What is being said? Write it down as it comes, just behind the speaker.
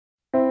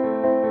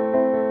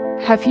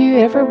Have you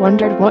ever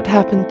wondered what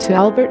happened to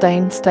Albert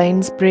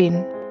Einstein's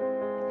brain?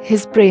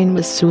 His brain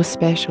was so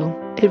special,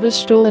 it was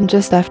stolen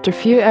just after a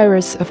few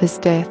hours of his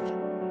death.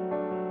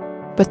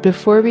 But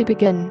before we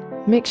begin,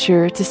 make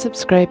sure to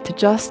subscribe to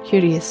Just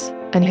Curious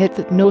and hit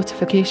that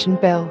notification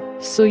bell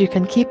so you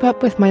can keep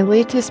up with my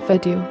latest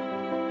video.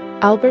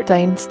 Albert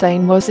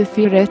Einstein was a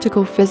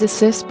theoretical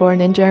physicist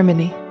born in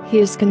Germany. He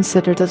is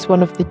considered as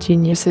one of the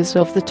geniuses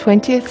of the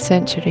 20th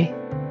century.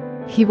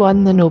 He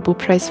won the Nobel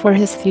Prize for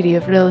his theory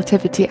of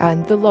relativity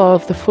and the law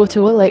of the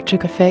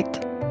photoelectric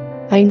effect.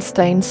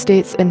 Einstein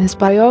states in his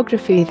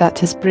biography that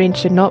his brain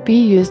should not be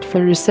used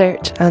for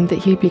research and that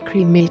he be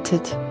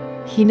cremated.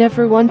 He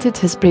never wanted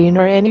his brain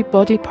or any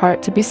body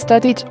part to be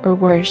studied or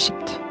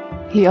worshipped.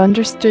 He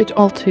understood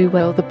all too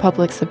well the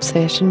public's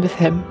obsession with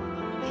him.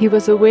 He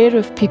was aware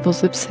of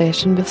people's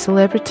obsession with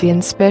celebrity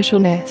and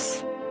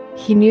specialness.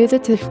 He knew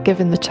that if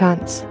given the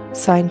chance,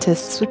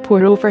 scientists would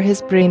pore over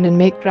his brain and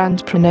make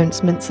grand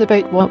pronouncements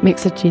about what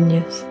makes a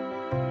genius.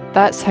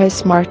 That's how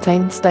smart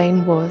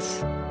Einstein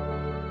was.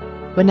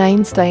 When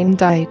Einstein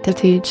died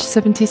at age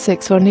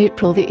 76 on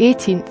April the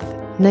 18th,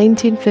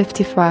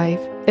 1955,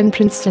 in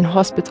Princeton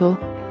Hospital,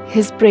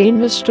 his brain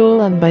was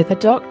stolen by the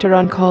doctor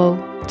on call,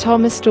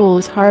 Thomas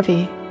Stoltz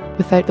Harvey,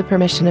 without the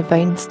permission of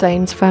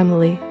Einstein's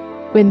family.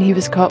 When he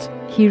was caught,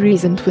 he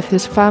reasoned with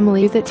his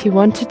family that he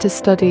wanted to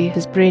study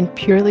his brain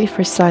purely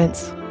for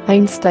science.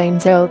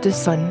 Einstein's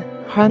eldest son,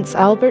 Hans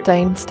Albert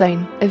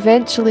Einstein,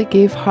 eventually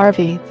gave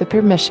Harvey the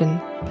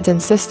permission, but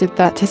insisted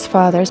that his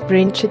father's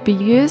brain should be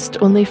used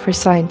only for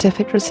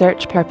scientific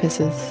research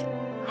purposes.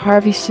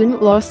 Harvey soon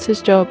lost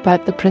his job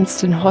at the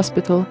Princeton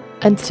Hospital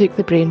and took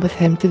the brain with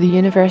him to the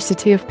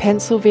University of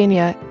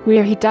Pennsylvania,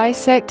 where he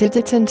dissected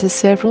it into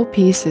several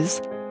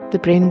pieces. The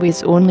brain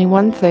weighs only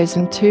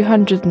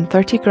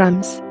 1,230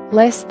 grams,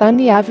 less than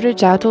the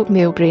average adult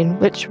male brain,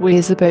 which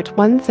weighs about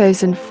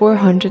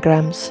 1,400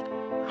 grams.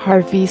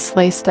 Harvey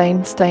sliced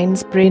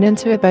Einstein's brain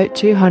into about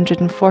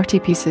 240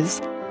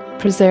 pieces,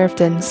 preserved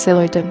in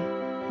celloidin,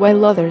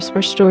 while others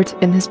were stored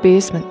in his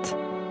basement.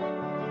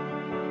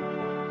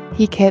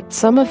 He kept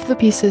some of the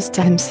pieces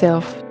to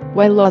himself,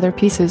 while other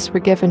pieces were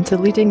given to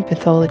leading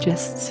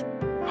pathologists.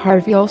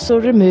 Harvey also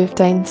removed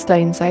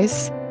Einstein's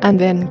eyes, and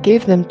then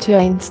gave them to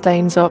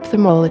Einstein's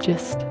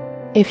ophthalmologist.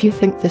 If you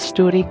think the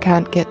story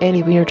can't get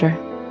any weirder,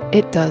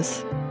 it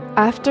does.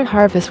 After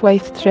Harvey's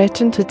wife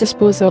threatened to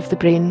dispose of the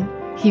brain,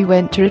 he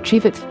went to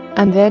retrieve it,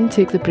 and then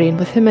took the brain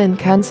with him in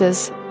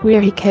Kansas,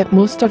 where he kept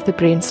most of the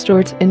brain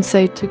stored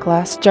inside 2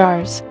 glass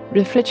jars,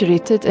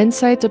 refrigerated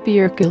inside a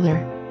beer cooler.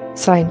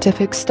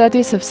 Scientific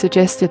studies have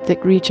suggested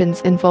that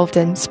regions involved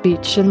in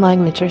speech and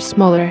language are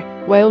smaller,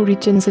 while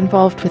regions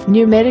involved with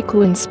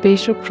numerical and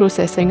spatial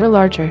processing are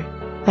larger.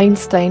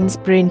 Einstein's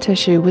brain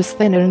tissue was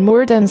thinner and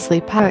more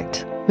densely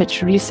packed,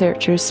 which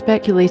researchers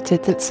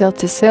speculated that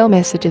cell-to-cell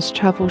messages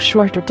travel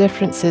shorter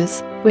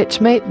distances,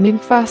 which might mean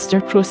faster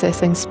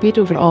processing speed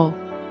overall.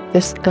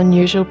 This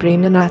unusual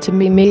brain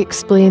anatomy may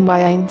explain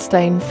why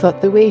Einstein thought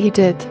the way he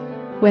did.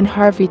 When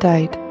Harvey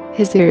died,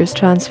 his heirs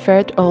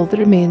transferred all the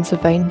remains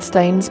of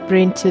Einstein's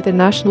brain to the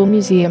National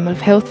Museum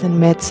of Health and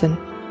Medicine,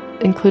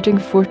 including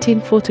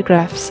 14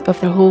 photographs of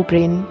the whole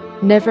brain,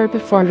 never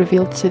before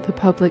revealed to the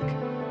public.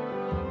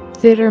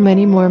 There are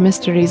many more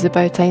mysteries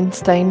about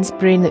Einstein's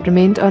brain that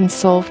remained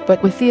unsolved,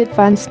 but with the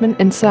advancement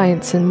in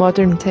science and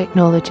modern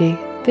technology,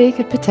 they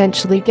could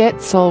potentially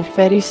get solved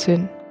very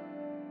soon.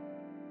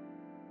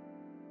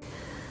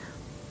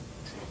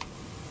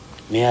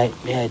 May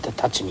I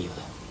touch you?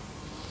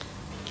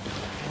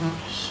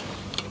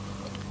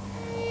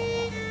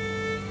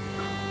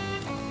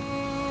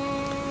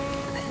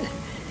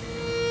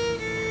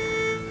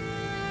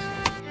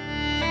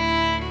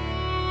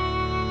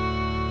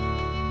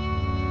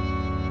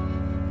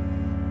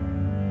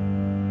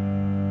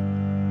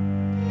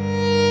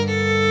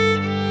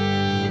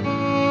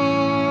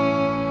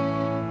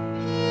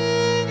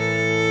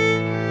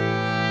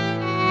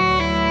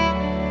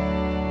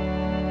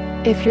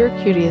 If you're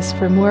curious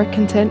for more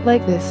content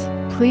like this,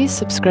 please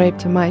subscribe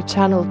to my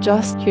channel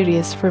Just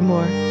Curious for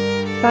more.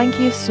 Thank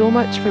you so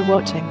much for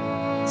watching.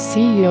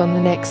 See you on the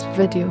next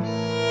video.